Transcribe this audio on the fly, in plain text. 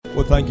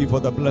We thank you for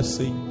the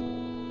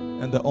blessing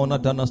and the honor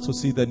done us to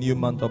see the new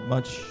month of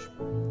March.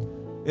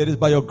 It is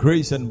by your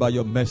grace and by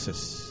your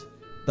mercies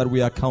that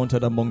we are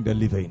counted among the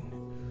living.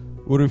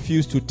 We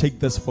refuse to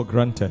take this for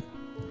granted.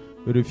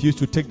 We refuse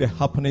to take the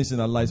happiness in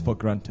our lives for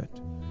granted.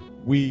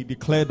 We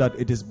declare that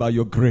it is by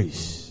your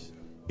grace,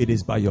 it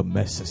is by your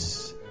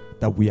mercies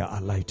that we are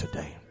alive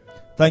today.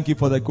 Thank you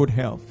for the good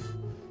health,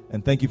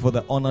 and thank you for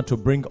the honor to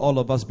bring all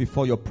of us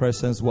before your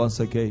presence once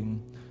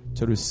again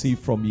to receive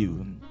from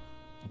you.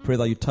 I pray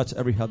that you touch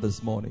every heart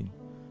this morning.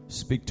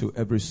 Speak to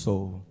every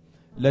soul.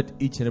 Let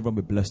each and everyone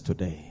be blessed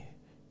today.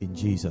 In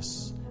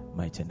Jesus'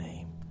 mighty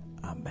name.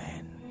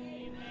 Amen.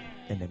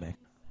 And amen.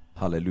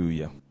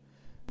 Hallelujah.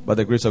 By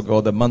the grace of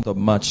God, the month of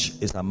March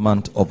is a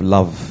month of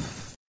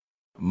love.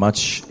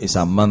 March is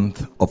a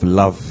month of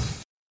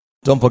love.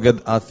 Don't forget,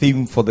 our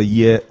theme for the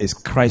year is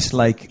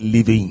Christ-like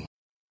living.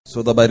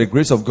 So that by the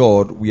grace of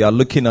God, we are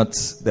looking at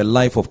the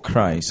life of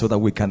Christ so that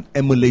we can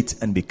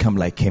emulate and become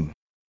like Him.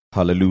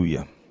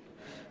 Hallelujah.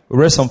 We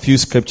read some few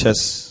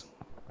scriptures,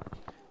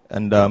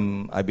 and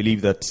I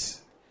believe that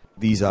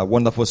these are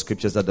wonderful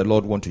scriptures that the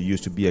Lord wants to use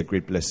to be a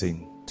great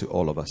blessing to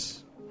all of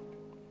us.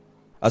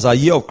 As our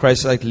year of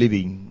Christ-like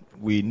living,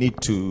 we need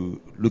to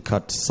look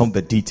at some of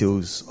the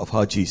details of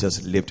how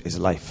Jesus lived his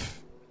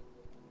life,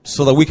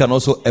 so that we can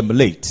also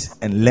emulate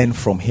and learn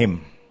from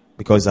him,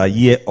 because our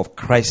year of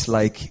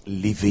Christ-like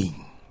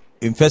living.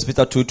 In 1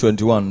 Peter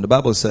 2:21, the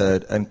Bible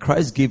said, and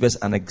Christ gave us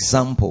an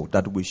example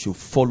that we should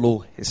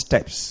follow his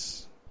steps.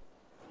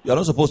 You are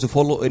not supposed to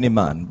follow any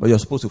man, but you are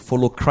supposed to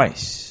follow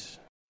Christ.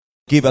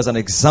 Give us an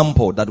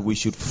example that we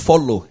should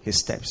follow his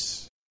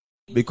steps.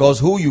 Because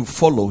who you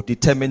follow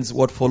determines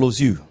what follows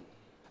you.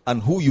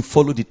 And who you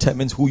follow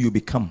determines who you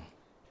become.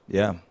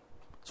 Yeah.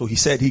 So he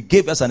said he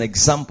gave us an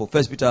example,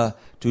 1 Peter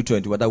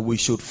 2:21, that we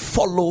should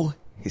follow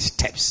his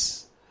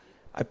steps.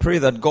 I pray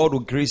that God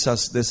will grace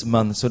us this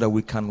month so that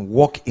we can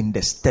walk in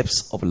the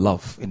steps of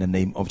love in the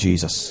name of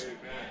Jesus.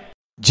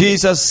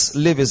 Jesus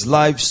lived his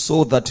life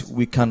so that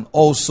we can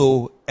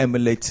also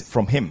emulate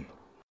from him.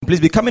 Please,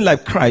 becoming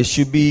like Christ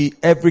should be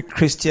every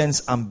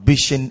Christian's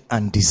ambition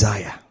and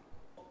desire.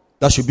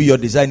 That should be your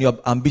desire and your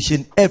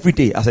ambition every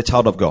day as a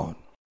child of God.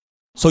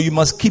 So you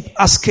must keep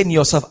asking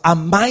yourself,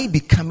 am I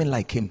becoming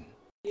like him?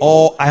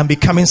 Or I am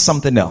becoming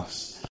something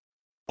else?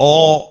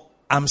 Or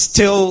I'm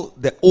still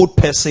the old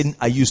person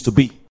I used to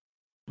be?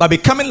 But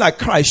becoming like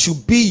Christ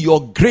should be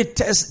your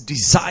greatest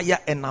desire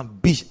and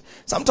ambition.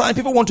 Sometimes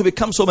people want to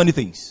become so many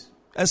things.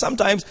 And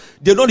sometimes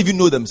they don't even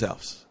know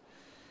themselves.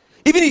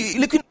 Even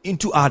looking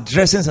into our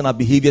dressings and our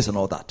behaviors and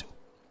all that.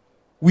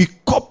 We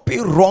copy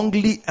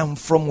wrongly and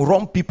from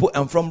wrong people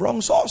and from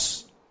wrong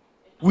source.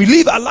 We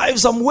live our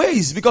lives some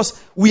ways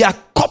because we are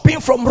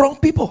copying from wrong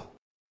people.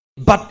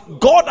 But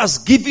God has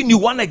given you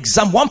one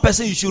example, one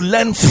person you should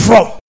learn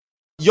from.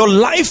 Your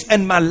life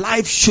and my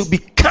life should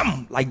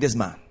become like this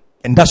man.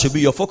 And that should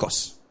be your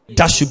focus.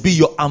 That should be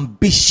your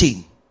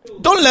ambition.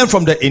 Don't learn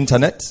from the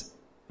internet.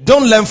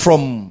 Don't learn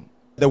from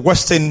the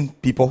Western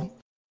people.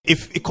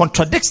 If it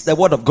contradicts the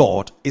word of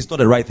God, it's not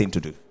the right thing to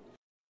do.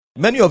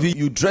 Many of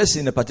you dress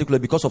in a particular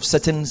because of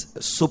certain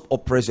soap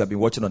operas you have been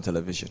watching on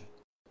television.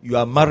 You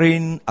are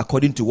marrying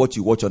according to what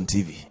you watch on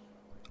TV.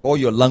 All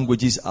your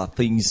languages are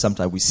things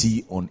sometimes we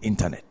see on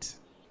internet.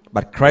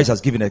 But Christ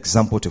has given an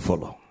example to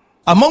follow.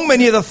 Among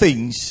many other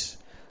things,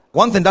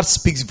 one thing that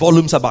speaks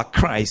volumes about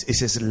Christ is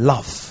his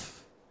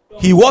love.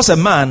 He was a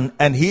man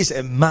and he is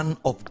a man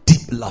of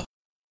deep love.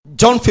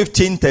 John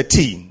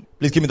 15:13.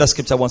 Please give me that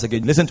scripture once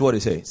again. Listen to what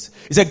it says.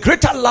 It says,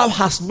 greater love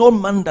has no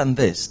man than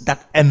this,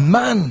 that a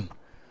man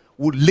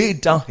would lay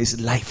down his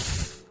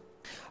life.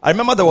 I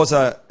remember there was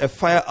a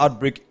fire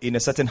outbreak in a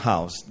certain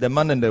house. The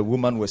man and the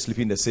woman were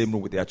sleeping in the same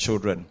room with their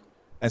children.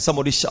 And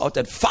somebody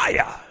shouted,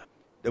 fire!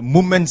 The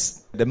moment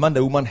the man and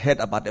the woman heard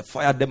about the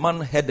fire, the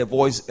man heard the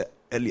voice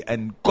early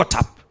and got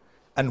up.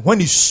 And when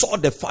he saw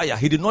the fire,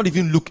 he did not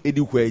even look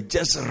anywhere. He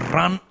just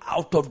ran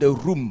out of the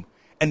room.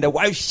 And the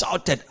wife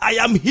shouted, I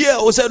am here.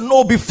 He said,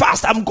 no, be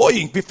fast. I'm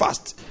going. Be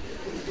fast.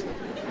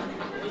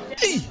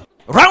 Hey,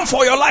 run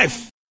for your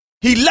life.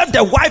 He left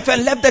the wife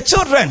and left the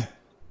children.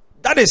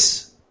 That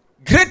is,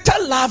 greater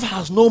love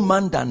has no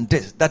man than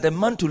this, that a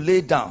man to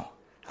lay down.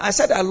 I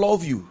said, I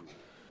love you.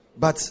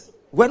 But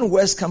when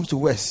worst comes to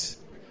worst,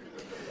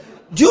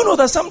 do you know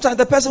that sometimes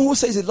the person who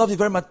says he loves you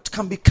very much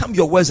can become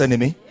your worst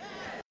enemy?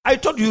 I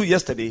told you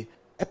yesterday,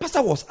 a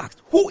pastor was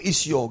asked, who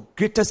is your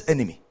greatest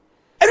enemy?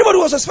 Everybody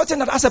was expecting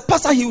that as a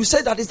pastor he would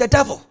say that it's the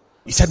devil.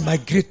 He said, my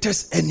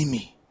greatest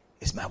enemy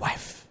is my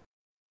wife.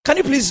 Can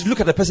you please look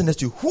at the person next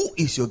to you? Who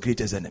is your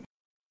greatest enemy?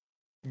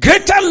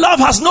 Greater love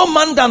has no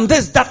man than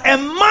this, that a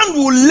man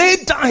will lay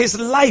down his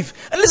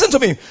life. And listen to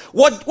me.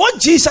 What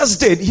Jesus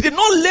did, he did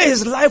not lay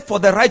his life for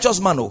the righteous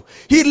man. No.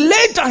 He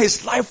laid down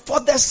his life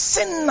for the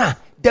sinner,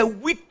 the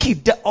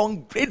wicked, the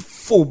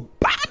ungrateful,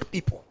 bad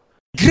people.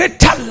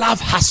 Greater love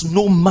has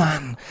no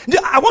man.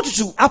 I want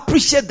you to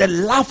appreciate the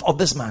love of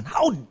this man.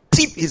 How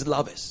deep his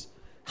love is.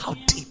 How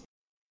deep.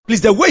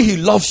 Please, the way he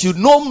loves you,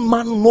 no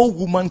man, no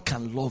woman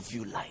can love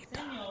you like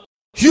that.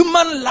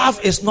 Human love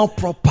is not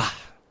proper.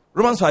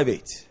 Romans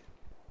 5:8.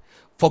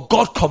 For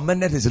God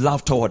commended his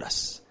love toward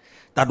us,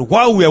 that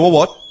while we were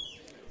what?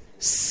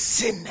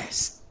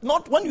 Sinners.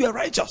 Not when we were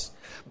righteous,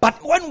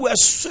 but when we were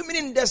swimming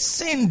in the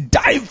sin,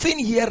 diving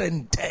here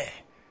and there,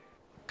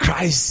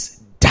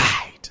 Christ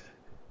died.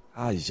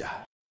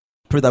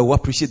 Pray that we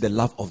appreciate the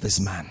love of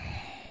this man.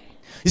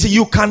 You see,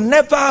 you can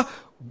never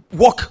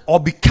walk or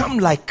become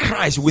like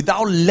Christ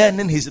without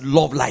learning his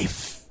love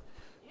life.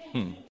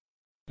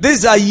 This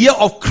is a year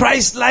of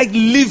Christ-like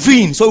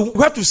living. So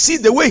we have to see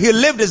the way he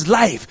lived his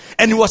life.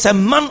 And he was a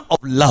man of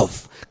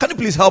love. Can you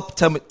please help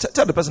tell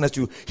the person next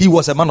to you, he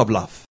was a man of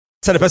love.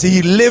 Tell the person,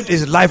 he lived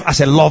his life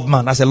as a love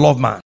man,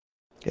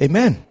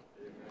 Amen.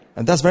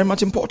 And that's very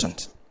much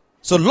important.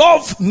 So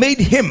love made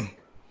him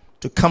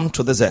to come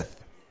to this earth.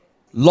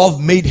 Love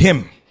made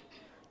him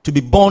to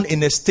be born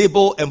in a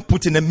stable and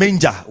put in a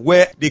manger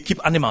where they keep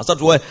animals.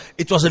 That's why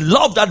it was a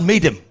love that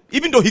made him,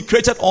 even though he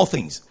created all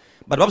things.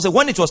 But the Bible said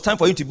when it was time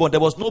for him to be born, there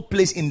was no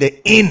place in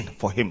the inn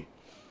for him.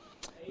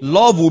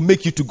 Love will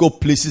make you to go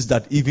places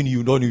that even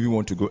you don't even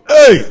want to go.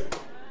 Hey!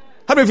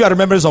 How many of you are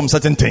remembering some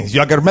certain things?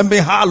 You are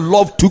remembering how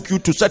love took you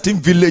to certain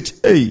village,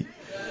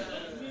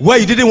 where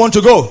you didn't want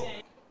to go.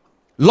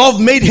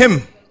 Love made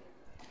him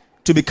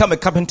to become a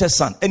carpenter's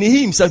son. And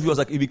he himself,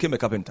 he became a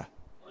carpenter.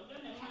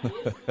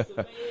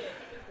 The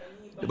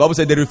Bible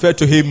said they referred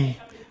to him,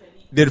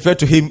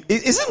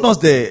 is it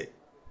not the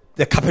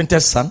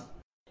carpenter's son?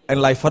 And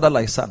like father,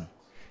 like son.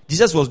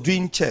 Jesus was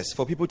doing chairs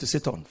for people to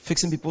sit on,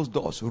 fixing people's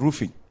doors,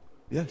 roofing.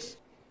 Yes.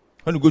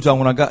 When you go to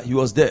Angunaga, he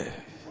was there.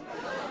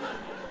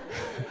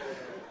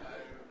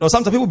 Now,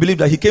 sometimes people believe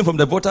that he came from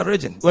the Volta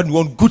region. When you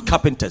want good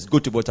carpenters, go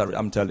to Volta,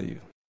 I'm telling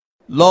you.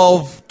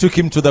 Love took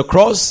him to the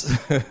cross.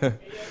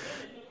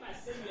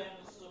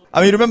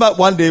 I mean, remember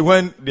one day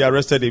when they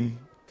arrested him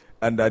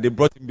and they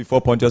brought him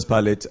before Pontius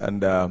Pilate,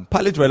 and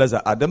Pilate realized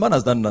that the man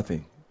has done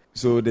nothing.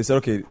 So they said,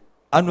 okay,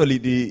 annually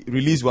they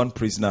release one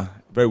prisoner,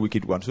 very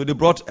wicked one. So they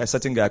brought a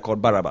certain guy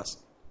called Barabbas,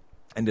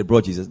 and they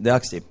brought Jesus. They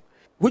asked him,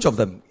 which of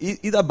them,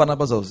 either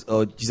Barnabas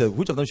or Jesus,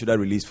 which of them should I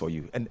release for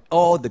you? And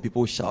all the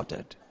people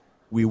shouted,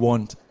 we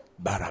want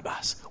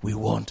Barabbas. We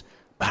want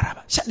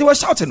Barabbas. They were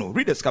shouting,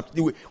 read the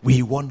scripture.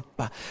 We want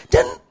Barabbas.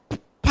 Then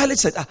Pilate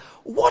said,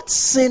 what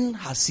sin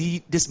has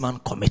this man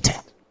committed?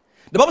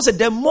 The Bible said,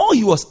 the more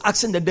he was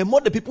asking them, the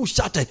more the people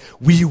shouted,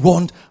 we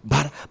want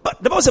Barabbas.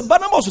 But the Bible said,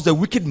 Barnabas was a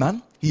wicked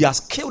man. He has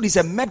killed, he's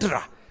a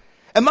murderer.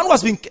 A man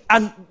was being,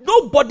 and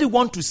nobody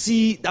want to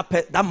see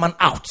that man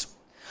out.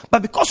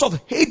 But because of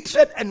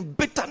hatred and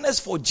bitterness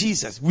for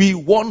Jesus, we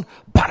want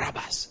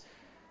Barabbas.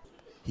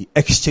 He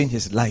exchanged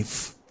his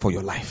life for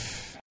your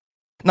life.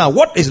 Now,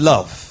 what is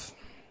love?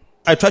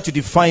 I try to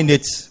define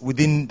it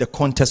within the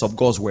context of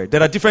God's word.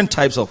 There are different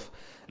types of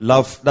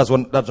love. That's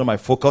not my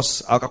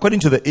focus. According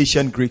to the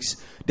ancient Greeks,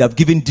 they have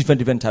given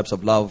different types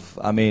of love.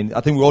 I mean,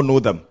 I think we all know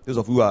them. Those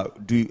of you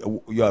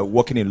are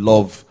working in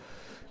love,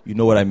 you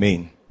know what I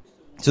mean.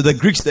 So the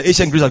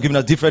ancient Greeks have given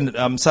us different.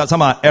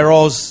 Some are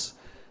eros,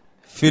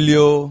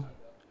 phileo,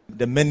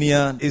 the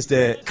mania is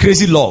the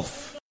crazy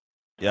love.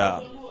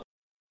 Yeah,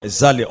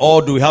 exactly.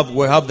 Or we have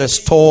the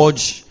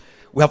storge.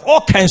 We have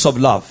all kinds of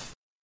love.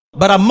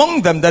 But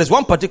among them, there is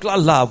one particular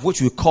love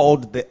which we call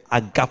the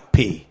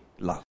agape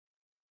love.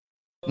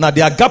 Now,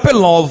 the agape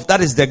love,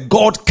 that is the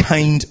God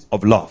kind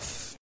of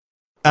love.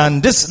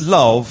 And this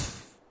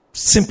love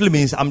simply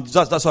means, that's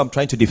what I'm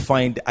trying to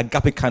define, the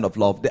agape kind of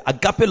love. The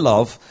agape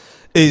love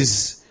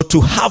is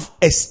to have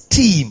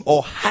esteem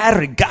or high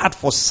regard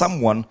for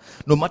someone,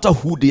 no matter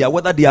who they are,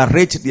 whether they are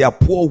rich, they are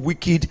poor,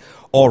 wicked,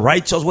 or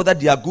righteous, whether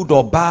they are good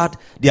or bad,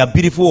 they are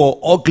beautiful or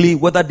ugly,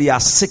 whether they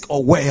are sick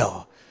or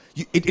well.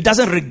 It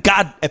doesn't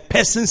regard a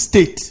person's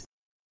state.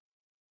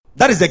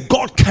 That is the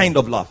God kind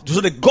of love.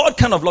 So the God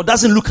kind of love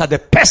doesn't look at the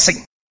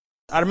person.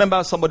 I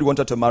remember somebody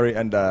wanted to marry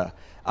and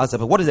asked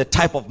them, what is the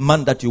type of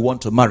man that you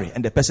want to marry?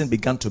 And the person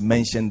began to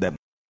mention them.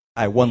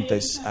 I want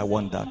this, I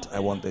want that, I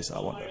want this, I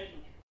want that.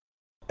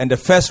 And the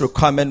first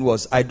requirement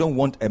was, I don't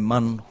want a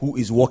man who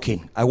is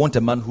walking. I want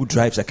a man who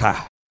drives a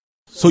car.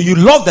 So you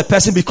love the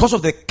person because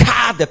of the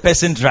car the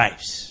person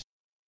drives.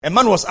 A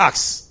man was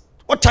asked,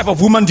 what type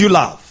of woman do you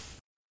love?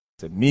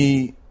 He said,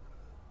 me,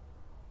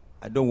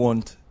 I don't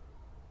want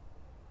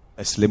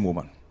a slim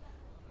woman.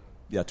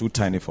 They are too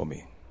tiny for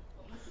me.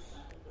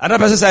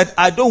 Another person said,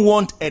 I don't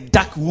want a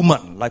dark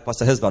woman like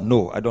Pastor Hesband.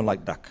 No, I don't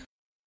like dark.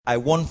 I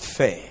want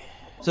fair.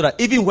 So that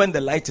even when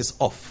the light is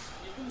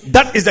off,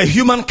 that is the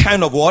human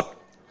kind of what?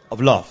 Of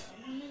love.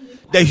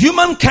 The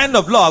human kind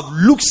of love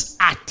looks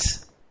at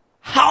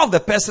how the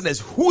person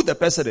is, who the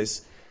person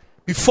is,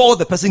 before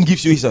the person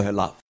gives you his or her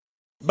love.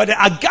 But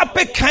the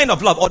agape kind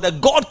of love, or the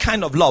God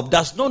kind of love,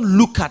 does not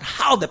look at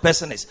how the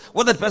person is.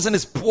 Whether the person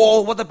is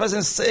poor, whether the person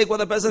is sick,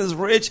 whether the person is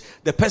rich,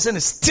 the person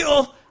is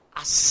still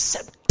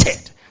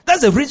accepted.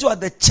 That's the reason why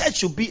the church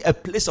should be a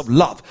place of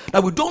love.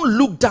 That we don't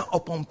look down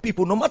upon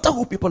people, no matter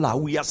who people are,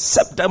 we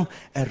accept them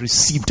and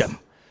receive them.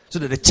 So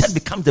that the church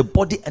becomes the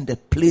body and the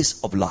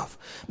place of love.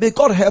 May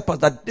God help us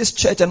that this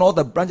church and all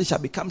the branches shall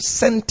become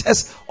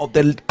centers of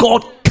the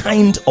God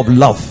kind of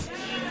love.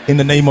 In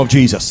the name of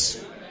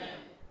Jesus.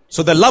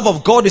 So the love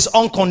of God is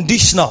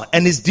unconditional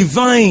and is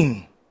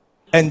divine.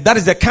 And that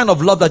is the kind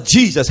of love that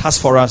Jesus has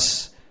for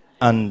us.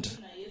 And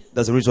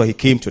that's the reason why he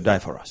came to die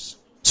for us.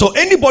 So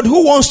anybody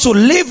who wants to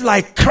live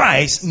like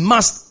Christ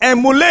must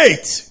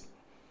emulate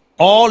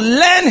or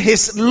learn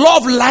his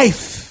love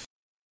life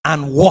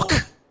and walk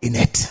in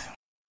it.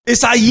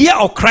 It's a year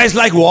of Christ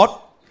like what?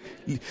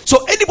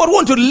 So anybody who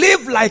wants to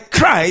live like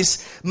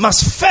Christ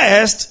must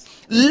first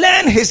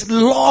learn his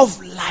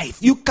love life.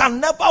 You can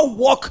never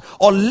walk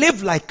or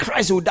live like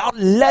Christ without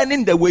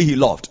learning the way he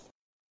loved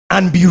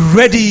and be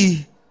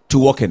ready to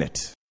walk in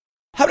it.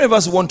 How many of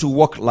us want to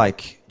walk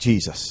like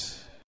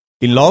Jesus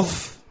in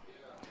love?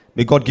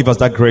 May God give us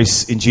that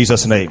grace in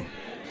Jesus' name.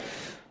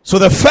 So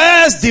the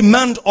first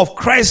demand of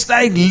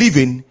Christ-like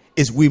living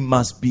is we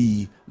must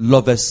be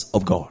lovers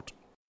of God.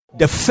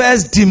 The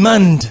first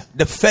demand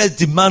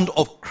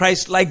of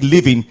Christ-like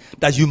living,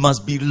 that you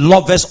must be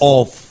lovers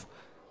of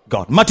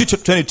God. Matthew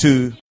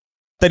 22,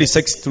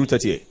 36 through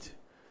 38.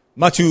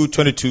 Matthew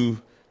 22,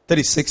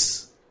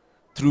 36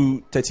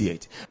 through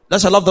 38. Thou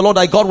shalt love the Lord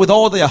thy God with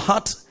all thy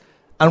heart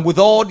and with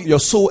all your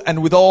soul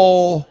and with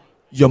all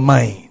your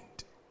mind.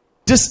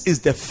 This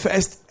is the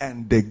first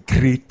and the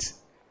great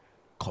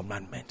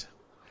commandment.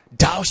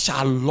 Thou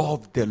shalt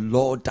love the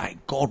Lord thy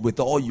God with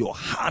all your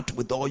heart,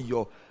 with all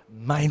your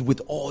mind,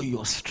 with all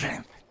your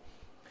strength.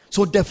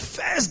 So the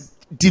first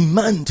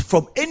demand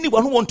from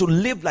anyone who wants to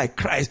live like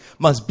Christ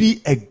must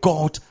be a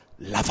God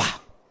lover.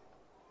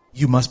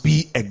 You must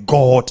be a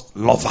God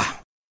lover.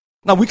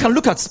 Now we can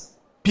look at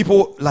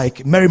people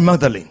like Mary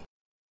Magdalene,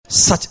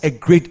 such a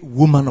great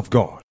woman of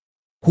God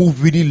who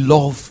really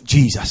loved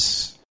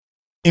Jesus.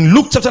 In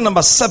Luke chapter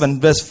number 7,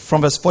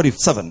 from verse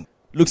 47,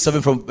 Luke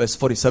 7 from verse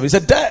 47, he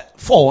said,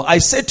 therefore I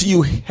say to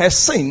you, her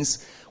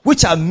sins,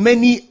 which are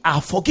many,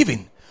 are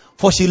forgiven.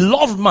 For she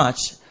loved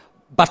much,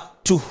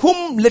 but to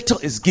whom little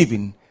is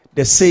given,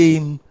 the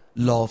same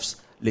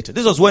loves little.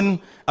 This was when,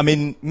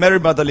 Mary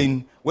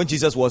Magdalene, when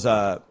Jesus was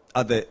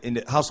in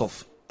the house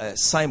of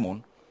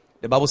Simon,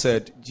 the Bible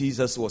said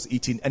Jesus was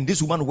eating, and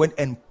this woman went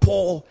and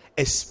poured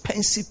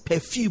expensive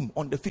perfume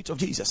on the feet of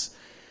Jesus.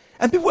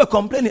 And people were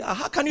complaining,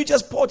 how can you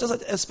just pour just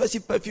a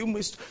expensive perfume?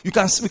 We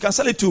can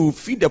sell it to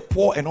feed the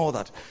poor and all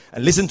that.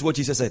 And listen to what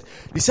Jesus said.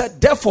 He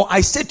said, therefore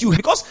I say to you,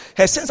 because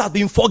her sins have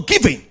been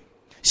forgiven,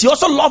 she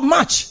also loved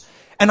much.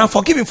 And I'm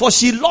forgiven, for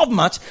she loved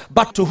much,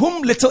 but to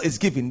whom little is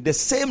given, the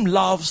same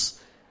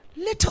loves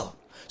little.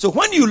 So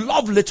when you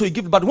love little, you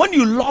give, but when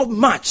you love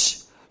much,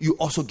 you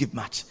also give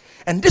much.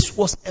 And this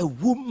was a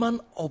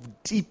woman of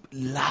deep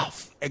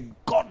love, a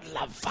God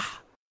lover.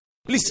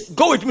 Please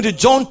go with me to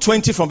John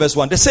 20 from verse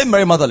 1. The same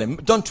Mary Magdalene.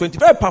 John 20.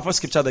 Very powerful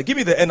scripture there. Give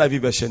me the NIV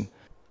version.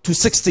 To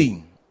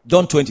 16.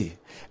 John 20.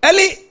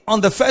 Early on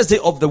the first day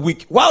of the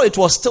week, while it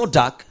was still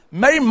dark,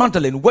 Mary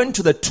Magdalene went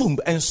to the tomb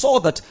and saw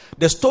that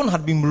the stone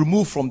had been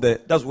removed from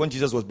that's when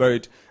Jesus was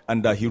buried,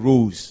 and he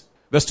rose.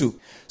 Verse 2.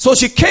 So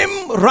she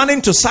came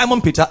running to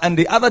Simon Peter and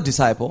the other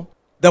disciple,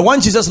 the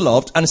one Jesus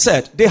loved, and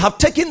said, they have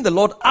taken the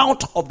Lord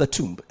out of the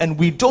tomb, and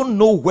we don't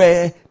know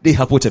where they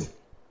have put him.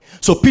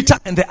 So Peter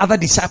and the other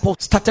disciples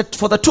started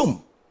for the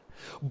tomb.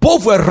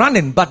 Both were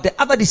running, but the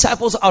other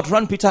disciples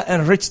outran Peter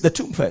and reached the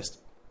tomb first.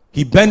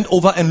 He bent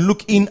over and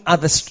looked in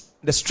at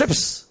the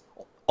strips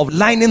of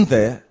lining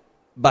there,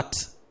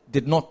 but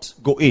did not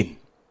go in.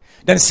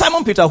 Then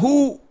Simon Peter,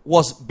 who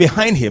was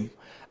behind him,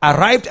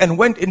 arrived and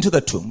went into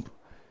the tomb.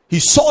 He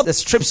saw the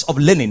strips of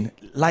linen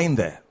lying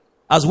there,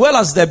 as well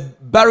as the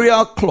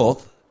burial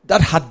cloth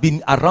that had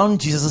been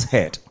around Jesus'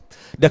 head.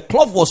 The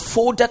cloth was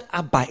folded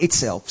up by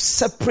itself,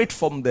 separate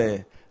from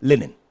the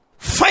linen.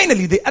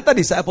 Finally, the other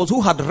disciples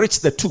who had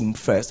reached the tomb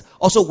first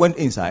also went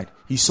inside.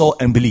 He saw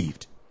and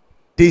believed.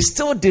 They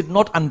still did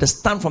not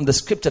understand from the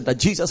scripture that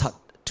Jesus had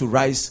to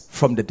rise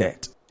from the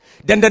dead.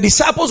 Then the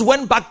disciples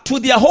went back to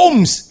their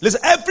homes. Listen,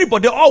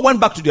 everybody all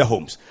went back to their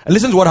homes. And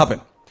listen to what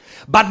happened.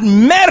 But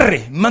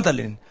Mary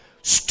Magdalene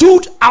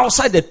stood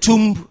outside the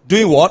tomb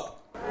doing what?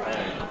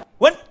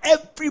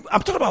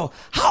 I'm talking about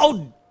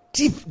how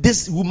deep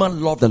this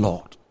woman loved the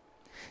Lord.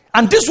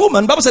 And this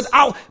woman, Bible said,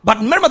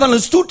 but Mary Magdalene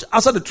stood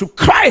outside the tomb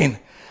crying.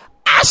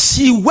 As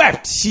she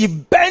wept, she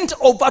bent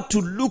over to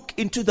look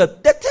into the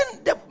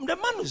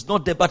man is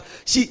not there, but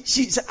she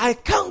said, I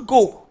can't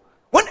go.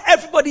 When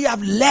everybody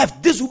have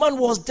left, this woman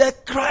was there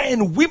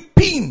crying,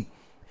 weeping,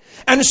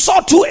 and saw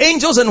two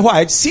angels in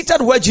white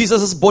seated where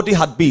Jesus' body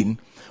had been,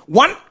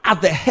 one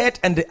at the head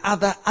and the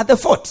other at the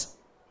foot.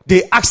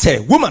 They asked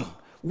her, woman,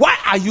 why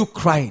are you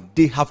crying?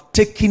 They have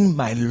taken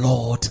my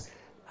Lord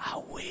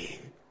away.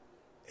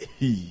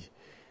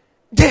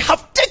 They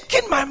have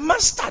taken my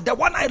master, the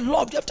one I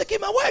love. They have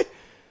taken him away.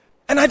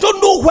 And I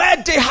don't know where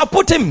they have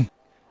put him.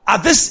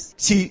 At this,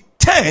 she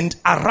turned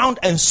around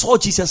and saw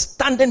Jesus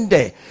standing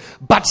there.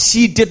 But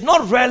she did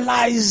not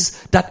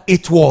realize that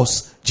it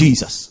was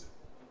Jesus.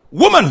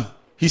 Woman,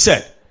 he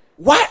said,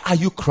 why are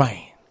you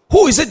crying?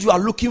 Who is it you are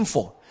looking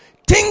for?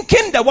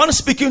 Thinking the one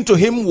speaking to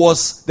him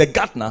was the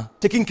gardener,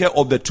 taking care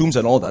of the tombs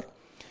and all that.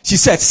 She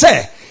said,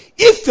 sir,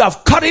 if you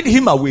have carried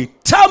him away,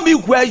 tell me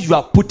where you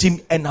have put him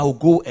and I'll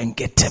go and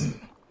get him.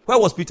 Where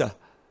was Peter?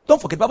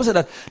 Don't forget, the Bible said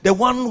that the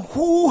one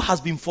who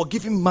has been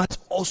forgiven much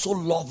also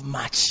love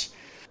much.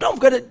 Don't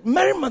forget that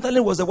Mary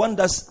Magdalene was the one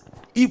that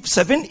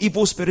 7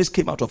 evil spirits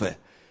came out of her.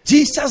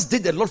 Jesus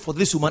did a lot for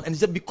this woman, and he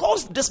said,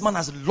 because this man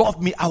has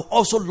loved me, I'll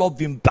also love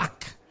him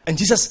back. And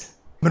Jesus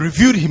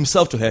revealed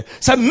himself to her.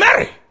 Said,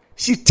 Mary.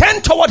 She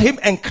turned toward him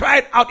and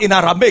cried out in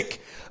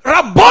Aramaic,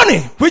 Rabboni,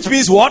 which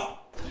means what?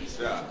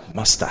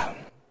 Master.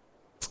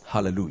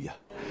 Hallelujah.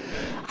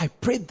 I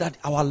pray that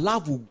our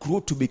love will grow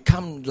to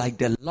become like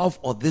the love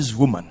of this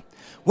woman.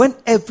 When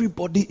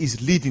everybody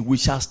is leaving, we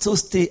shall still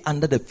stay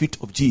under the feet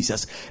of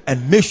Jesus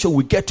and make sure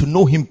we get to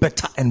know him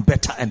better and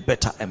better and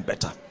better and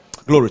better.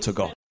 Glory to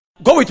God.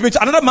 Go with me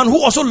to another man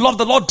who also loved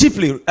the Lord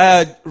deeply.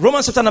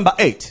 Romans chapter number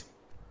 8.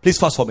 Please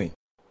fast for me.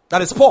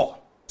 That is Paul.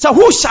 So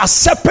who shall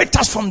separate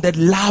us from the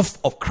love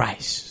of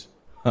Christ?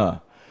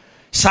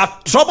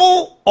 Shall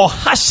trouble or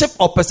hardship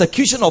or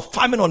persecution or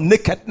famine or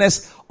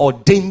nakedness or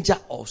danger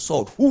or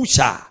sword? Who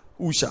shall?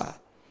 Who shall?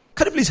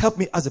 Can you please help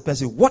me ask the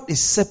person, what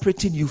is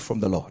separating you from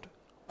the Lord?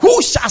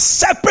 Who shall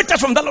separate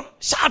us from the Lord?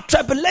 Shall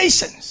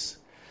tribulations,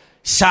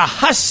 shall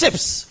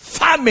hardships,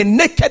 famine,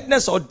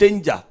 nakedness or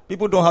danger?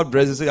 People don't have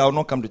dresses, say, I will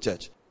not come to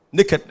church.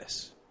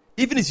 Nakedness.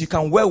 Even if you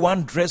can wear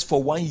one dress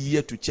for 1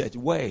 year to church,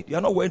 wear it. You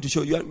are not wearing to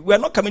show. We are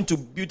not coming to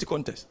beauty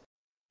contest.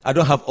 I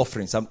don't have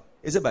offerings.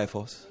 Is it by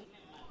force?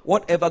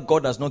 Whatever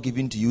God has not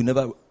given to you,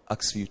 never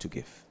asks you to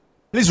give.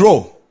 Please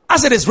roll.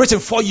 As it is written,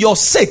 for your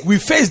sake, we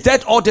face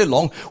death all day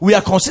long. We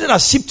are considered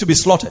as sheep to be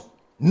slaughtered.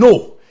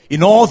 No,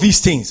 in all these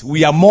things,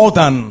 we are more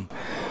than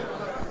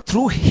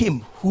through him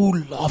who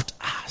loved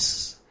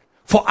us.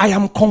 For I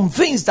am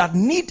convinced that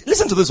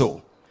listen to this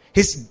all.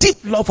 His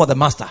deep love for the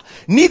master,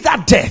 neither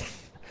death,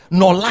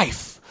 nor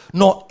life,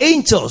 nor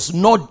angels,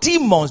 nor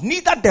demons,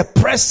 neither the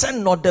present,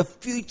 nor the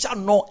future,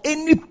 nor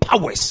any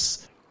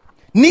powers,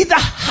 neither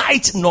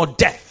height, nor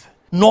depth,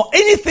 nor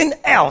anything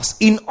else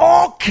in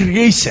all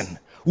creation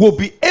will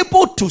be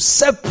able to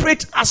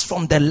separate us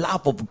from the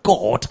love of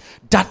God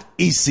that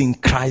is in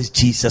Christ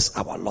Jesus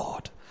our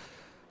Lord.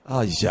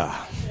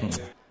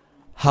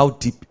 How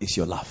deep is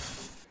your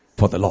love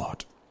for the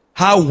Lord?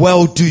 How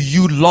well do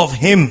you love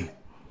him?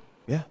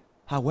 Yeah,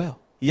 how well?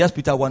 He asked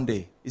Peter one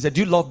day, he said,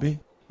 do you love me?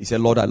 He said,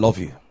 Lord, I love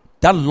you.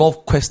 That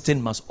love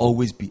question must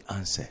always be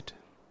answered.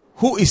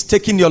 Who is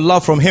taking your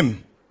love from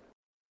him?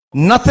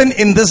 Nothing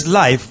in this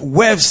life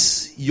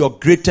worths your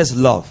greatest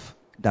love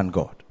than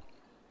God.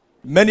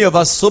 Many of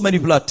us, so many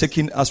people are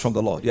taking us from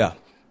the Lord. Yeah.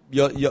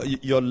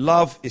 Your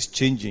love is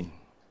changing.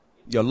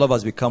 Your love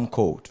has become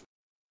cold.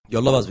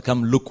 Your love has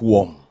become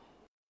lukewarm.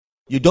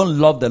 You don't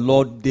love the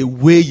Lord the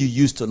way you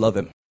used to love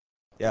him.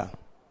 Yeah.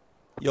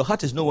 Your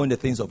heart is nowhere in the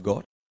things of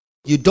God.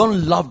 You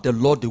don't love the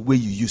Lord the way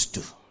you used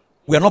to.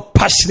 We are not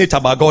passionate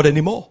about God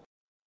anymore.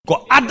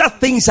 God, other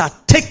things are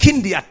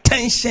taking the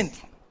attention.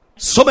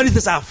 So many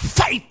things are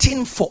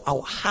fighting for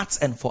our hearts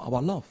and for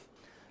our love.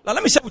 Now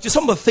let me share with you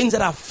some of the things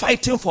that are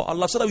fighting for our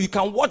love so that you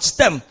can watch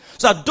them.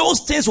 So that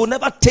those things will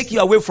never take you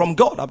away from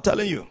God. I'm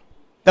telling you.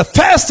 The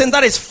first thing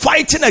that is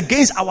fighting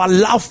against our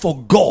love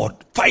for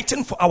God,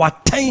 fighting for our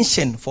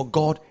attention for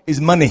God,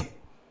 is money.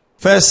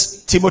 1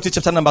 Timothy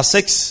chapter number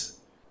 6,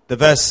 the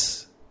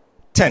verse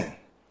 10.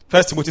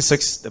 1 Timothy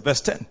 6, the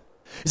verse 10.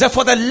 He said,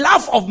 for the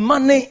love of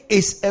money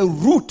is a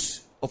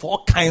root of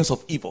all kinds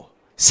of evil.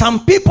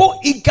 Some people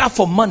eager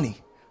for money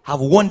have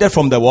wandered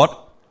from the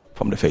what?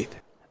 From the faith.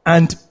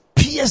 And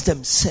pierced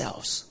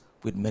themselves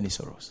with many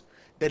sorrows.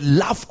 The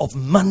love of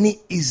money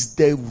is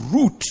the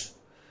root.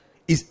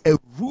 Is a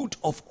root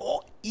of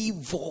all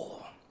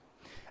evil.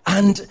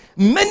 And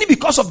many,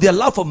 because of their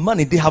love for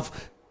money, they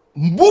have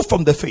moved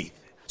from the faith.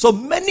 So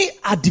many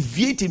are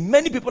deviating.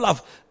 Many people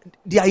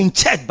they are in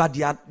church, but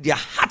their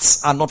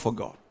hearts are not for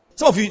God.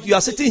 Some of you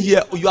are sitting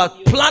here, you are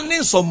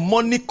planning some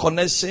money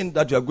connection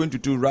that you are going to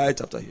do right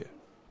after here.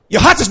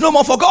 Your heart is no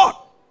more for God.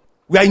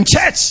 We are in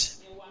church,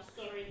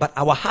 but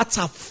our hearts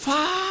are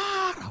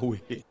far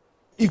away.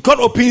 If God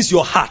opens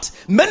your heart,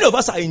 many of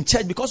us are in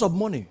church because of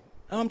money.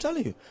 And I'm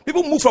telling you,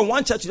 people move from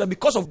one church to another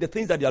because of the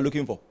things that they are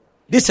looking for.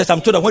 This church,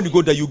 I'm told that when you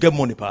go there, you get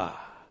money.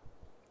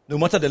 No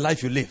matter the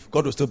life you live,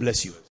 God will still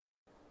bless you.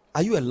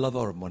 Are you a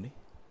lover of money?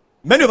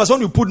 Many of us, when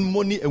we put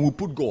money and we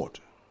put God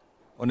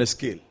on a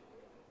scale,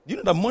 do you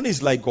know that money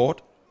is like God?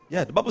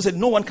 Yeah, the Bible said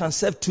no one can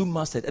serve two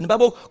masters. And the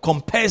Bible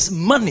compares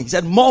money. It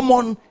said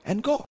mammon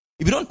and God.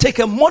 If you don't take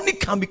it, money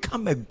can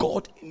become a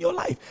God in your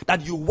life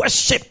that you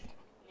worship.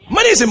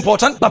 Money is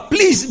important, but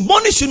please,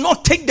 money should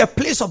not take the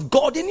place of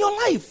God in your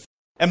life.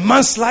 A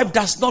man's life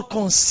does not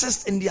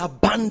consist in the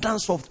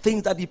abundance of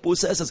things that he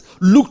possesses.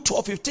 Luke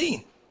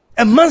 12:15.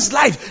 A man's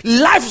life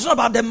is not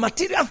about the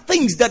material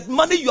things, that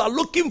money you are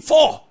looking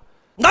for.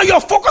 Now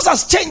your focus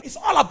has changed. It's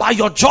all about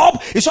your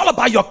job. It's all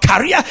about your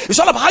career. It's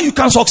all about how you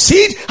can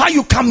succeed, how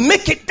you can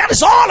make it. That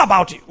is all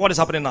about it. What is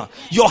happening now?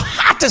 Your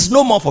heart is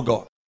no more for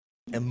God.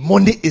 And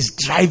money is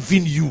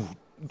driving you.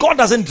 God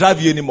doesn't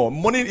drive you anymore.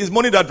 Money is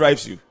money that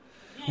drives you.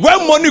 Where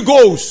money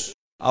goes,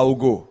 I will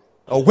go.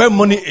 Or where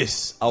money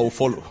is, I will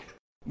follow.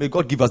 May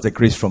God give us the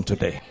grace from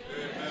today.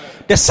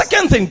 Amen. The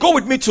second thing, go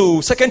with me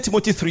to 2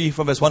 Timothy 3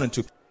 from verse 1 and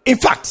 2. In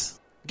fact,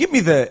 Give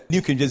me the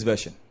New King James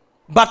Version.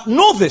 But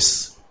know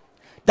this,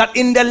 that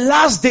in the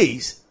last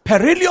days,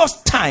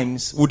 perilous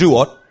times will do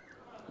what?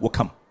 Will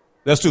come.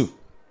 Verse 2.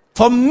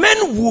 For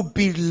men will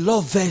be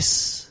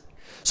lovers.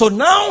 So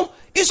now,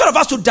 instead of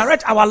us to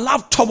direct our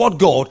love toward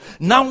God,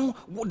 now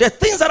the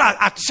things that are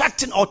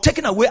attracting or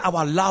taking away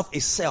our love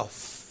is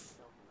self.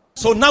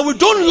 So now we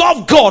don't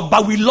love God,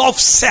 but we love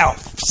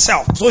self.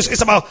 So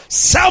it's about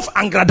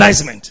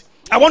self-aggrandizement.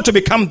 I want to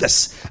become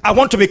this. I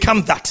want to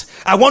become that.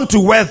 I want to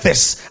wear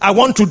this. I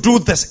want to do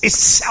this. It's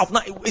self.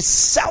 Now, it's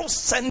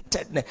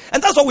self-centeredness.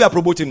 And that's what we are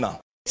promoting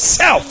now.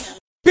 Self.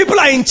 People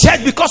are in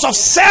church because of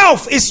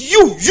self. It's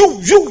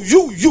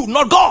you,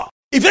 not God.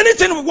 If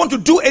anything, we want to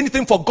do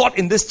anything for God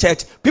in this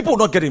church, people will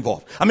not get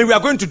involved. I mean, we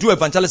are going to do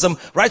evangelism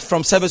right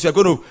from service. We are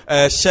going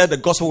to share the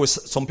gospel with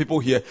some people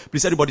here.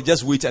 Please, everybody,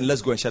 just wait and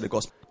let's go and share the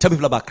gospel. Tell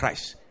people about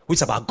Christ, which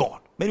is about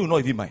God. Many will not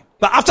even mind.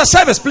 But after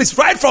service, please,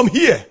 right from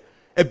here,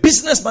 a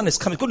businessman is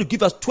coming. He's going to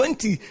give us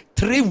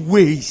 23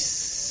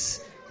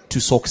 ways to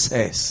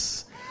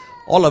success.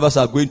 All of us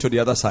are going to the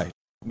other side.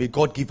 May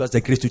God give us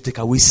the grace to take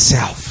away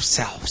self.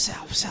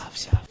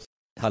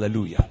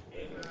 Hallelujah.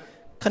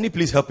 Can you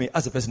please help me?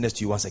 Ask the person next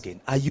to you once again.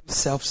 Are you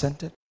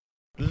self-centered?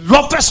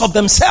 Lovers of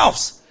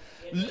themselves.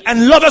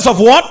 And lovers of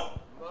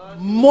what?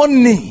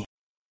 Money.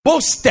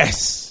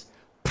 Boasters.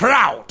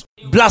 Proud.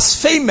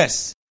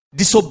 Blasphemous.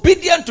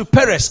 Disobedient to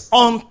parents.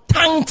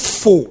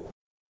 Unthankful.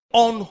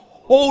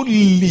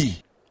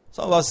 Unholy.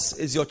 Some of us,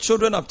 is your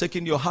children have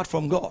taken your heart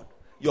from God.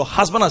 Your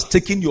husband has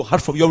taken your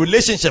heart from your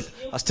relationship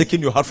has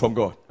taken your heart from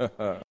God.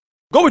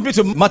 Go with me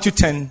to Matthew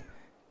 10,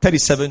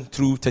 37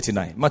 through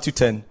 39. Matthew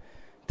 10,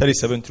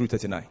 37 through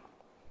 39.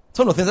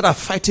 Some of the things that are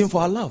fighting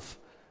for our love.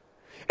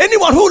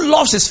 Anyone who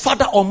loves his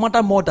father or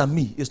mother more than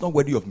me is not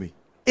worthy of me.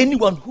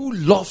 Anyone who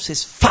loves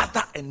his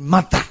father and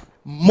mother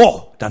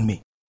more than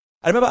me.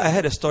 I remember I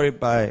heard a story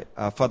by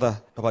our father,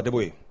 Papa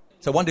Yeboah.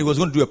 So one day he was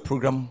going to do a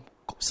program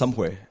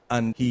somewhere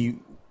and he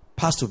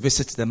passed to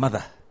visit the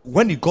mother.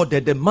 When he got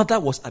there, the mother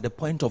was at the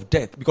point of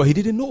death because he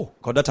didn't know.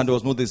 Because that time there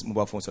was no these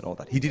mobile phones and all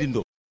that. He didn't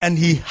know. And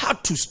he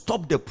had to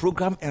stop the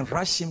program and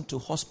rush him to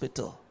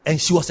hospital.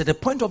 And she was at the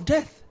point of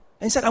death.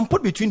 And he said, I'm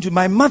put between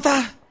my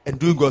mother and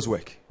doing God's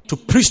work. To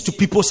preach to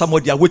people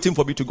somewhere, they are waiting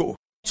for me to go.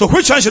 So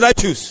which one should I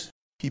choose?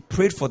 He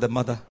prayed for the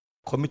mother,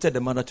 committed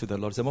the mother to the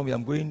Lord. He said, Mommy,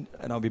 I'm going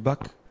and I'll be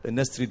back the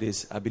next 3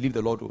 days. I believe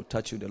the Lord will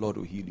touch you, the Lord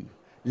will heal you.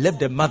 Left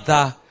the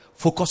mother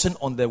focusing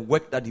on the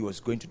work that he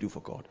was going to do for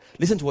God.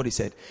 Listen to what he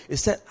said. He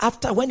said,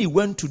 after when he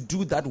went to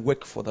do that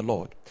work for the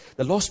Lord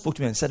spoke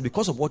to me and said,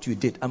 because of what you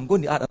did, I'm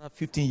going to add another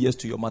 15 years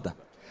to your mother.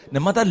 The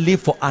mother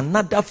lived for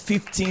another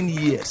 15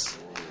 years.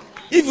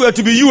 If it were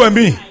to be you and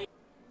me,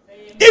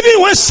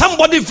 even when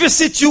somebody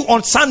visits you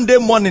on Sunday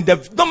morning,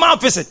 the normal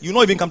visit, you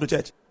don't even come to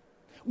church.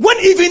 When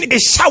even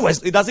it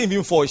showers, it doesn't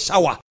even fall a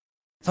shower.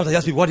 Sometimes I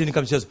ask people, why didn't you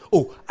come to church?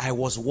 Oh, I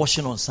was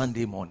washing on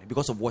Sunday morning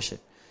because of washing.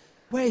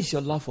 Where is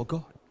your love for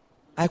God?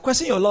 I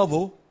question your love,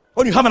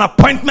 when you have an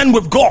appointment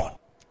with God.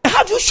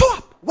 How do you show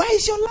up? Where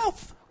is your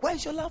love? Where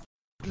is your love?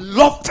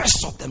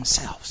 Lovers of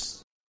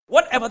themselves.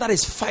 Whatever that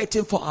is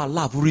fighting for our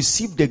love, we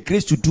receive the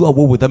grace to do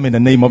away with them in the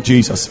name of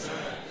Jesus.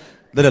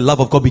 Let the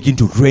love of God begin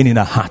to reign in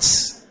our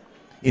hearts.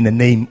 In the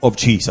name of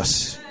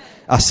Jesus.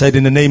 I said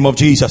in the name of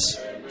Jesus.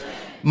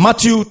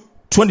 Matthew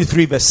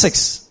 23 verse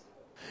 6.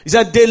 He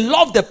said, they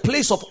love the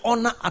place of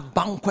honor at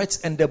banquets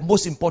and the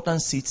most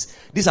important seats.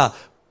 These are,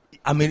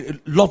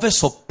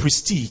 lovers of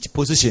prestige,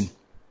 position.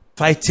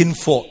 Fighting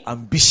for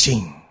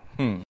ambition.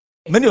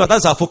 Many of us,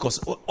 that's our focus.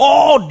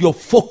 All your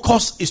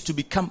focus is to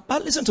become.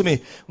 But listen to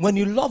me. When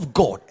you love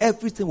God,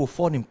 everything will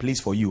fall in place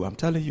for you. I'm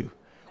telling you.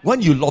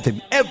 When you love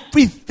Him,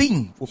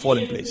 everything will fall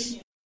in place.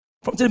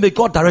 From today, may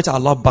God direct our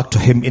love back to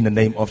Him in the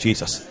name of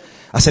Jesus.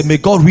 I said, may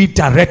God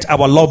redirect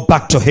our love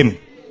back to Him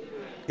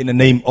in the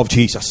name of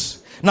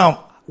Jesus.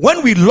 Now,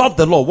 when we love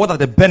the Lord, what are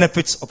the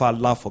benefits of our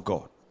love for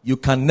God? You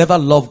can never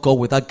love God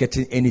without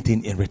getting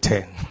anything in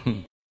return.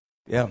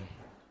 Yeah.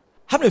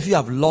 How many of you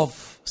have loved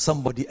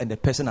somebody and the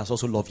person has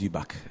also loved you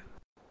back?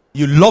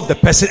 You love the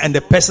person and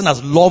the person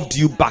has loved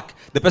you back.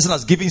 The person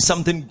has given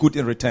something good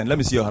in return. Let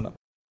me see your hand up.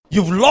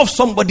 You've loved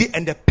somebody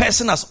and the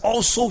person has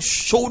also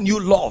shown you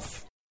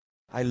love.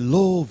 I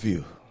love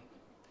you.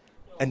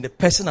 And the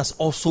person has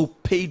also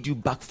paid you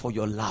back for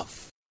your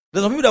love.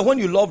 There's some people that when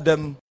you love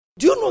them,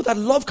 do you know that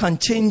love can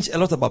change a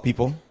lot about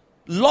people?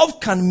 Love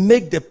can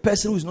make the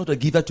person who is not a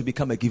giver to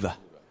become a giver.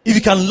 If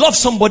you can love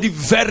somebody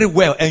very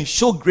well and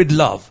show great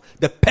love,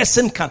 the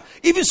person can,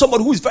 even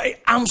somebody who is very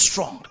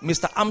Armstrong,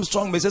 Mr.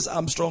 Armstrong, Mrs.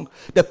 Armstrong,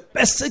 the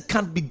person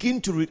can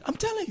begin to read. I'm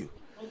telling you,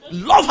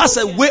 love has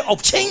a way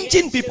of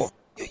changing people.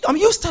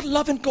 You start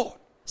loving God.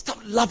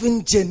 Start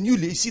loving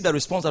genuinely. You see the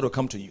response that will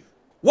come to you.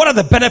 What are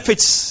the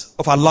benefits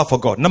of our love for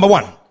God? Number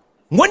one,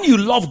 when you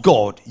love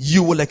God,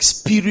 you will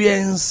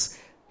experience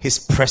His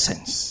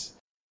presence.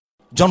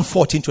 John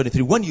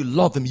 14:23. When you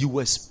love Him, you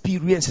will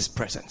experience His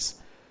presence.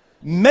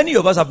 Many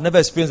of us have never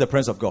experienced the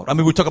presence of God.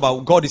 We talk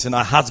about God is in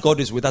our hearts, God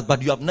is with us,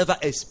 but you have never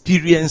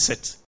experienced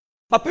it.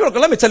 But people,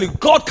 let me tell you,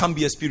 God can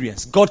be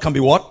experienced. God can be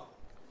what?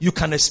 You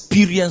can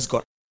experience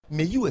God.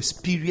 may you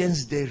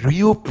experience the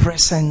real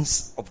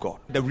presence of God.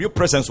 The real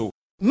presence.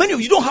 Many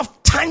of you don't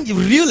have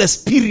tangible, real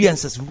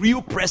experiences,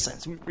 real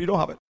presence. We don't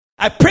have it.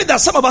 I pray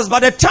that some of us, by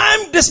the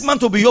time this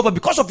month will be over,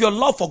 because of your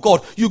love for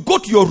God, you go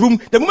to your room,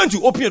 the moment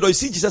you open your door, you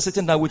see Jesus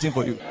sitting there waiting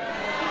for you.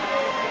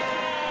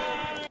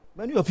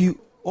 Many of you,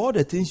 all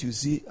the things you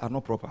see are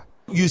not proper.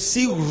 You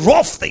see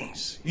rough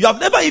things. You have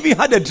never even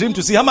had a dream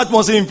to see. How much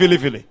more seeing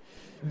Philly?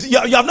 You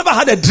have never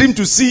had a dream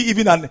to see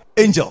even an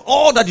angel.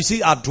 All that you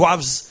see are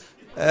dwarves.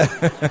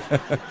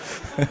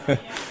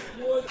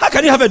 How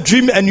can you have a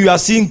dream and you are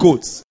seeing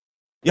goats?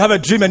 You have a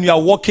dream and you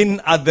are walking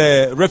at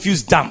the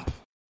refuse dump.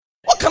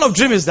 What kind of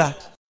dream is that?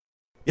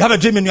 You have a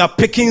dream and you are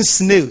picking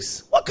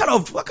snails. What kind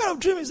of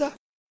dream is that?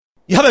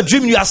 You have a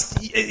dream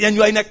and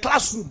you are in a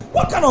classroom.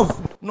 What kind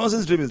of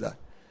nonsense dream is that?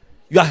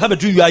 You have a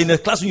dream, you are in a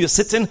classroom, you're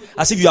sitting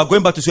as if you are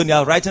going back to school and you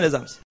are writing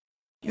exams.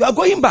 You are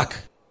going back.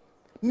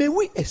 May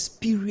we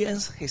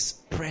experience His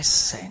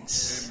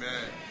presence.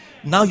 Amen.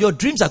 Now your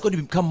dreams are going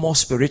to become more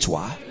spiritual.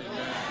 Amen.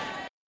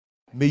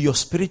 May your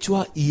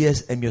spiritual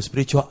ears and your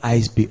spiritual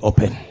eyes be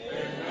open.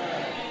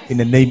 Amen. In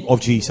the name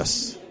of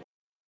Jesus.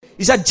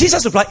 He said,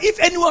 Jesus replied, if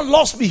anyone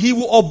loves me, he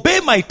will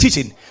obey my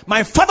teaching.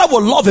 My Father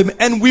will love him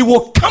and we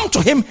will come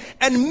to him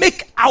and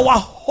make our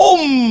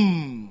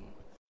home.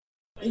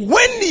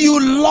 When you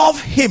love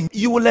him,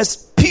 you will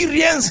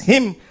experience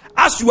him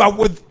as you are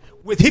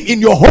with him in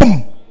your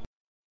home.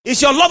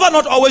 Is your lover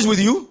not always with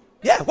you?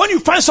 Yeah. When you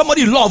find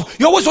somebody you love,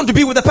 you always want to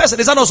be with the person.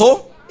 Is that not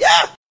so?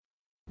 Yeah.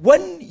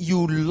 When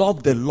you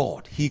love the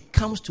Lord, he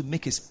comes to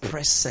make his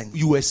presence.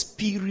 You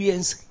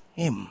experience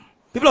him.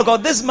 People of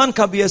God, this man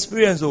can be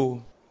experienced.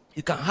 Oh,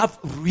 you can have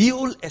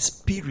real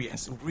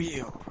experience.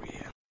 Real.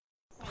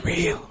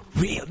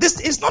 This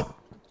is not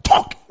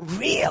talk.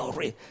 Real.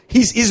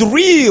 He's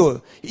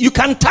real. You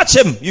can touch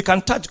him. You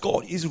can touch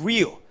God. He's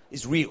real.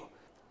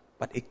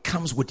 But it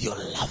comes with your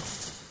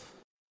love.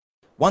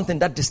 One thing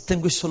that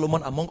distinguished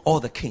Solomon among all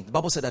the kings, the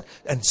Bible said that,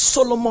 and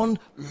Solomon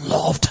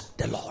loved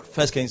the Lord.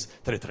 1 Kings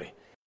 3:3.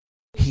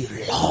 He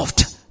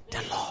loved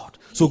the Lord.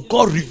 So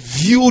God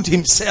revealed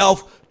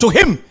himself to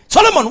him.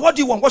 Solomon, what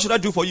do you want? What should I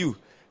do for you?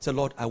 He said,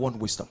 Lord, I want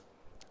wisdom.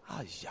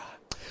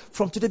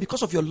 From today,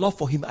 because of your love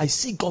for him, I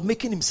see God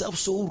making himself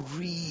so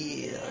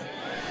real.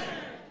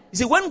 You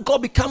see, when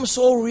God becomes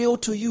so real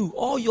to you,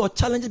 all your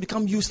challenges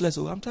become useless.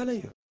 Oh, I'm telling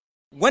you.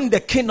 When the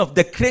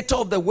the creator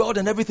of the world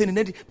and everything in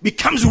it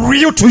becomes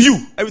real to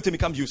you, everything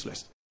becomes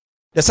useless.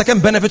 The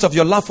second benefit of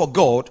your love for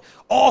God,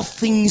 all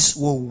things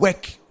will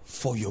work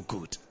for your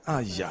good.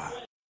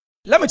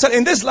 Let me tell you,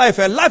 in this life,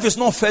 life is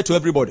not fair to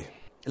everybody.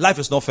 Life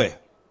is not fair.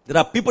 There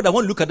are people that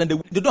won't look at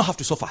them, they don't have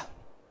to suffer.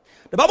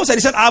 The Bible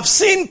said, I've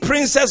seen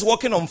princes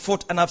walking on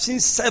foot and I've seen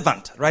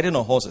servants riding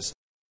on horses.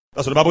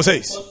 That's what the Bible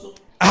says.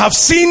 I have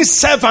seen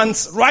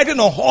servants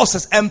riding on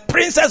horses and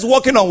princes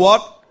walking on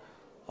what?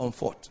 On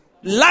foot.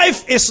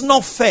 Life is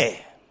not fair.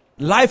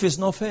 Life is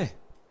not fair.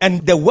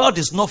 And the world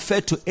is not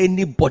fair to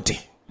anybody.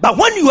 But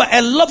when you are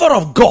a lover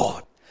of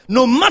God,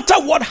 no matter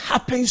what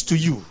happens to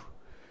you,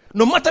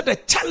 no matter the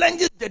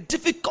challenges, the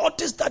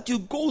difficulties that you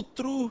go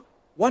through.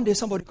 One day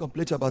somebody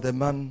complained about the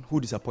man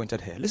who disappointed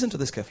her. Listen to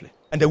this carefully.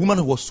 And the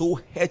woman was so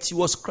hurt, she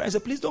was crying. I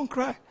said, please don't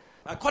cry.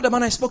 I called the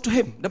man, I spoke to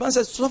him. The man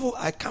said, so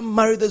I can't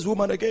marry this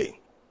woman again.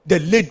 The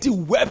lady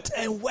wept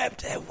and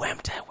wept and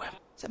wept and wept.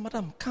 I said,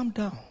 madam, calm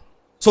down.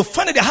 So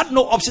finally, they had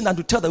no option than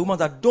to tell the woman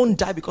that don't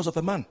die because of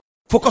a man.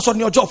 Focus on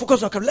your job.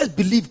 Focus on your career. Let's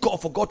believe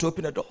God for God to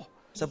open the door. I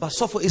said, but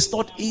suffer is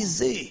not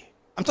easy.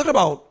 I'm talking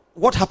about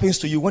what happens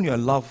to you when you're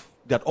in love,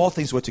 that all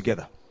things were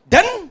together.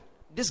 Then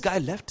this guy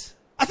left.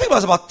 I think it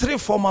was about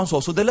 3-4 months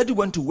or so. The lady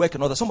went to work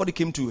and all that. Somebody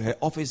came to her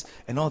office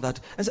and all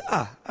that and said,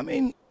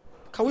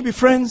 can we be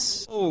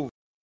friends? Oh,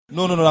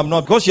 no, I'm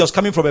not. Because she was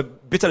coming from a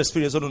bitter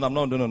experience. No, I'm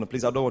not. No,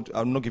 please,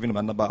 I'm not giving him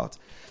a number out.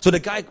 So the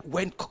guy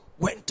went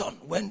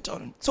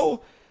on.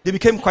 So they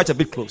became quite a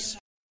bit close.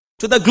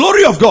 To the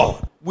glory of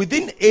God,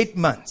 within 8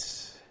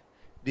 months,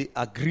 they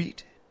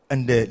agreed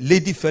and the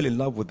lady fell in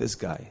love with this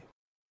guy.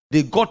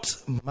 They got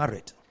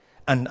married.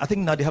 And I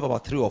think now they have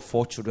about 3 or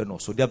 4 children or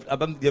so.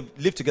 They've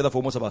lived together for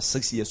almost about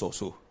 6 years or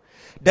so.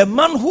 The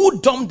man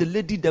who dumped the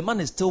lady, the man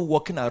is still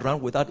walking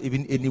around without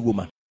even any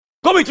woman.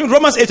 Go between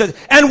Romans 8.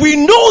 And we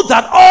know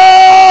that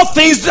all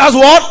things does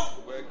what?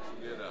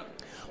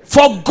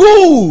 For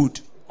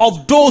good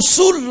of those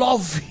who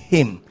love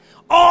him.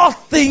 All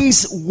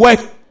things work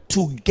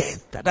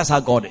together. That's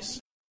how God is.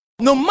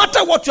 No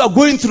matter what you are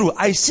going through,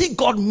 I see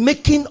God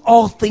making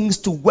all things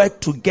to work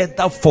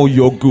together for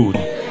your good.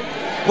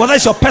 Whether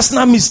it's your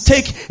personal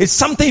mistake, it's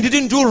something you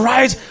didn't do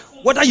right,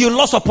 whether you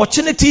lost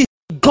opportunity,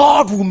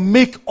 God will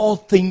make all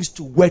things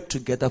to work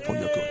together for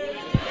your good.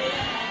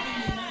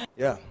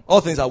 Yeah,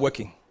 all things are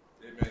working.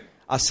 Amen.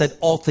 I said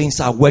all things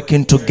are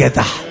working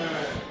together.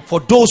 For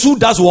those who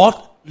does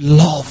what?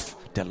 Love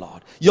the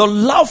Lord. Your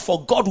love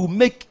for God will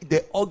make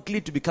the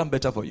ugly to become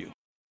better for you.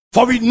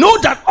 For we know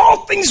that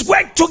all things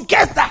work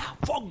together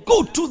for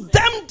good to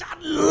them that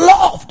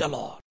love the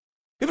Lord.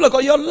 People are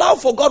God, your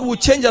love for God will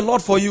change a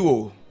lot for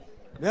you.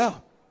 Yeah.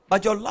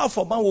 But your love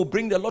for man will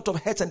bring a lot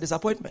of hurts and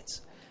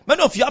disappointments.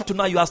 Many of you up to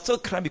now, you are still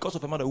crying because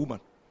of a man or woman.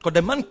 Because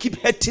the man keep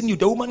hurting you,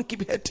 the woman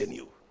keep hurting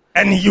you.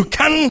 And you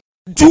can't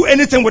do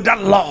anything with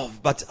that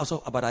love. But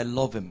I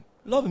love him.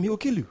 Love him, he will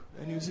kill you.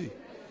 And you see.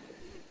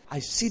 I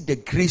see the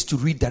grace to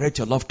redirect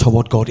your love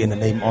toward God in the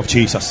name of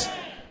Jesus.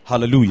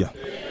 Hallelujah.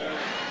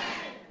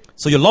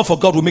 So your love for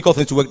God will make all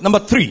things to work. Number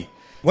 3,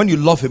 when you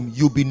love him,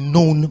 you'll be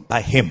known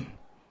by him.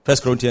 1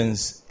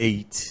 Corinthians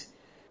 8,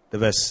 the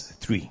verse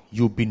 3.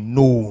 You'll be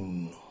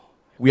known.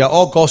 We are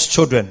all God's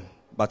children,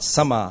 but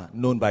some are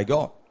known by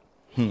God.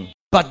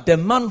 But the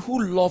man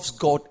who loves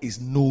God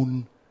is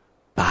known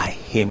by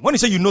him. When you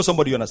say you know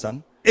somebody, you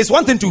understand? It's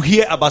one thing to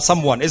hear about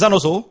someone. Is that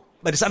not so?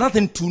 But it's another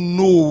thing to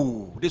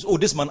know.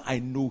 This man, I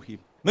know him.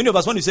 Many of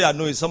us, when you say I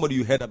know, it's somebody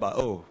you heard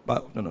about.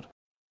 But no.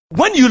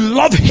 When you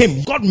love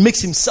him, God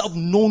makes himself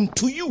known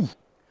to you.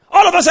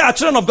 All of us are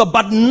children of God,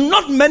 but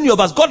not many of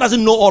us. God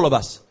doesn't know all of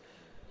us.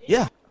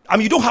 Yeah.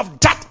 You don't have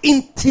that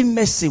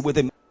intimacy with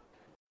him.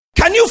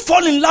 Can you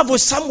fall in love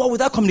with someone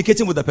without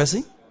communicating with the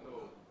person?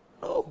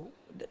 No.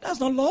 That's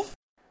not love.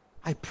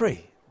 I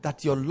pray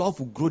that your love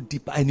will grow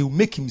deeper and he will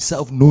make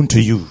himself known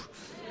to you.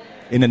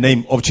 In the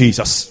name of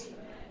Jesus.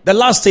 The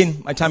last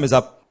thing, my time is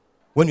up.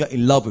 When you're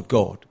in love with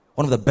God,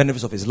 one of the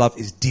benefits of his love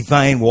is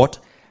divine what?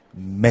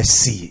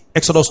 Mercy.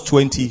 Exodus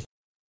 20,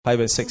 5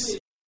 and 6.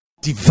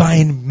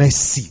 Divine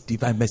mercy.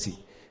 Divine mercy.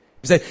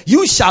 He said,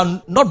 you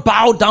shall not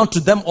bow down to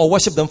them or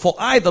worship them, for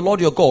I, the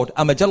Lord your God,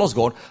 am a jealous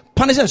God,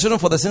 punishing the children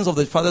for the sins of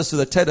the fathers to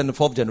the 3rd and the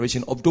 4th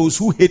generation of those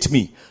who hate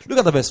me. Look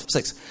at the verse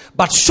 6.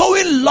 But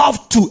showing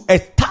love to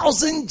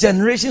 1,000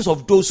 generations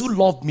of those who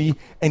love me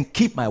and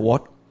keep my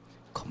what?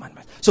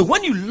 Commandment. So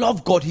when you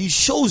love God, he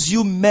shows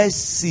you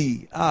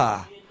mercy.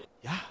 Yeah.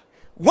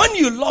 When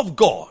you love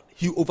God,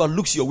 he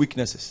overlooks your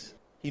weaknesses.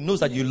 He knows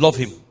that you love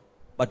him,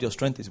 but your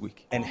strength is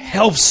weak, and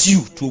helps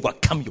you to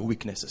overcome your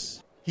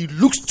weaknesses. He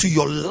looks to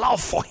your love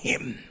for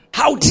him,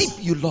 how deep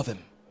you love him,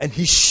 and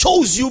he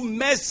shows you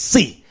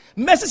mercy.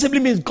 Mercy simply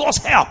means God's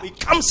help. He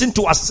comes in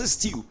to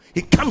assist you.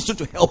 He comes in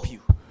to help you.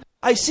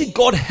 I see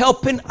God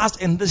helping us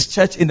in this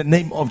church in the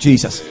name of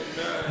Jesus.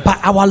 By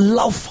our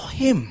love for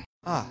him.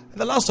 And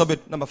the last of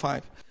it, number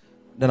 5.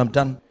 Then I'm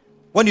done.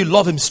 When you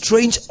love him,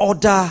 strange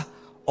order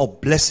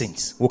of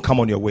blessings will come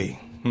on your way.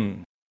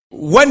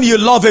 When you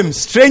love him,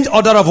 strange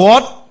order of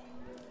what?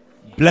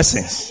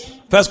 Blessings.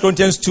 1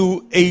 Corinthians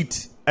 2,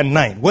 8 and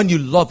 9. When you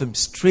love him,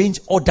 strange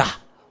order.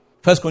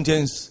 1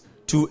 Corinthians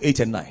 2, 8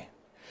 and 9.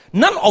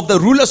 None of the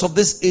rulers of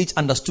this age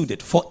understood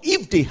it. For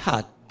if they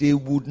had, they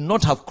would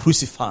not have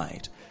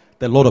crucified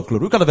the Lord of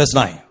glory. Look at the verse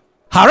 9.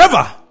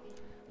 However,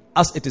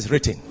 as it is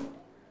written,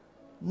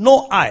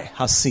 no eye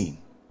has seen,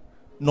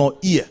 nor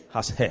ear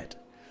has heard,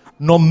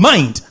 nor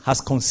mind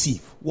has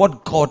conceived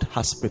what God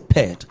has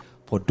prepared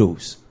for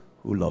those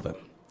who love him.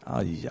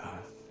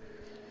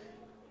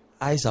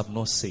 Eyes have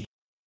not seen,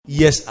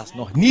 ears has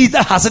not,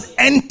 neither has it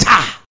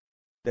entered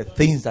the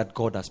things that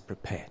God has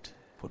prepared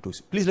for those.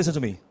 Please listen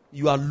to me.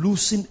 You are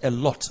losing a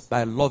lot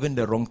by loving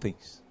the wrong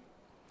things.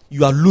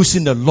 You are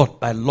losing a lot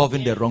by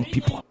loving the wrong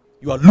people.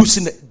 You are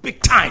losing it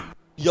big time.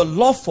 Your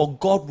love for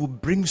God will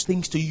bring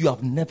things to you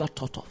have never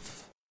thought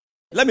of.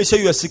 Let me show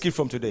you a secret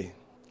from today.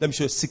 Let me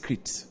show you a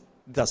secret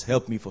that has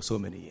helped me for so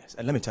many years.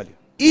 And let me tell you,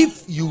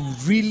 if you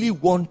really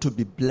want to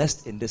be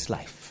blessed in this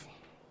life,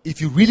 if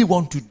you really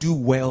want to do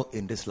well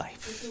in this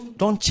life,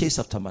 don't chase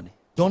after money.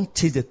 Don't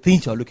chase the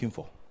things you are looking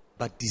for,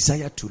 but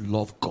desire to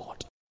love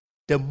God.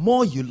 The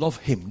more you love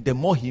him, the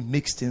more he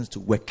makes things to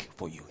work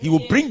for you. He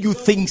will bring you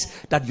things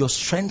that your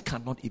strength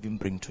cannot even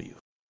bring to you.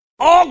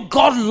 All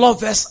God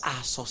lovers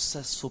are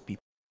successful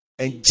people.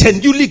 And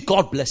genuinely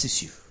God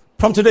blesses you.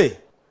 From today,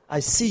 I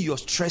see your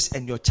stress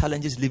and your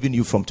challenges leaving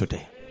you from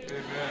today.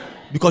 Amen.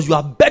 Because you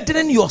are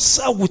burdening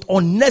yourself with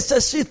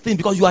unnecessary things,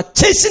 because you are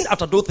chasing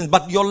after those things,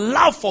 but your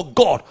love for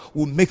God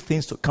will make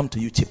things to come to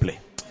you cheaply.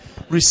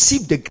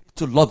 Receive the grace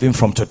to love him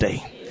from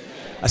today.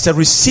 I said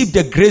receive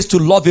the grace to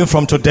love him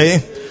from today.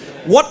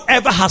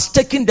 Whatever has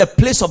taken the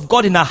place of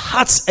God in our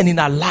hearts and in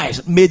our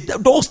lives, may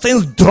those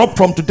things drop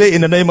from today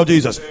in the name of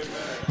Jesus.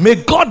 May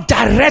God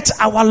direct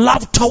our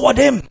love toward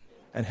him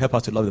and help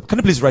us to love him. Can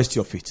you please rise to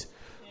your feet?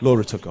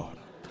 Glory to God.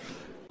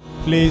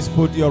 Please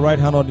put your right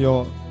hand on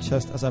your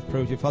chest as I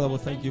pray with you. Father, we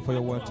thank you for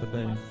your word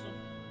today.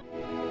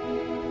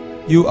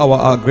 You are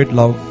our great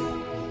love.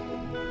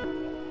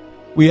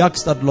 We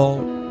ask that,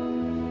 Lord,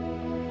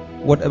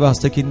 whatever has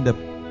taken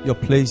your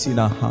place in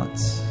our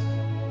hearts,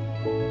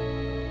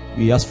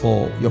 we ask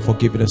for your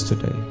forgiveness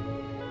today.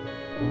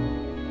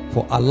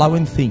 For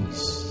allowing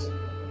things,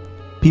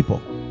 people,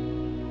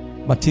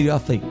 material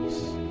things,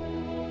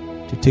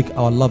 to take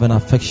our love and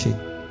affection.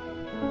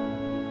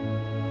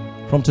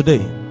 From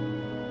today,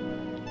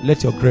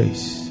 let your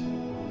grace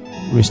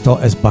restore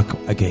us back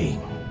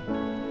again.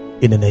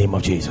 In the name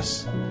of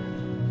Jesus.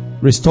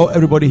 Restore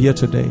everybody here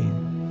today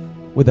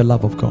with the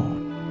love of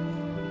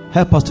God.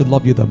 Help us to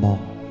love you the more.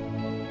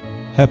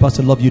 Help us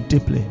to love you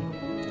deeply.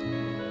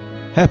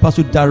 Help us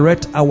to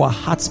direct our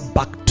hearts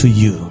back to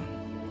you.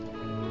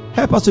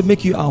 Help us to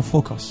make you our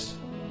focus.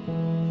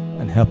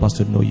 And help us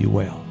to know you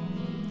well.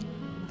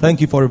 Thank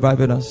you for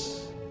reviving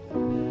us.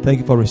 Thank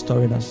you for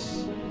restoring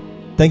us.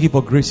 Thank you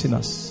for gracing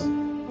us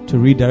to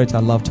redirect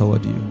our love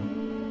toward you.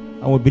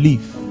 And we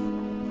believe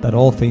that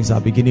all things are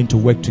beginning to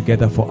work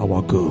together for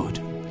our good.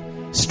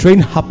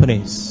 Strange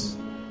happenings,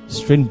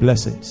 strange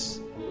blessings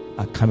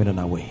are coming on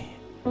our way.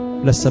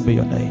 Blessed be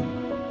your name.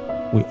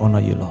 We honor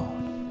you, Lord.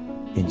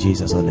 In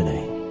Jesus' holy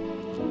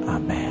name.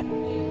 Amen.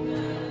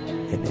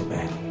 And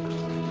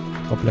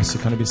amen. God bless you.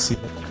 Can you be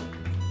seated?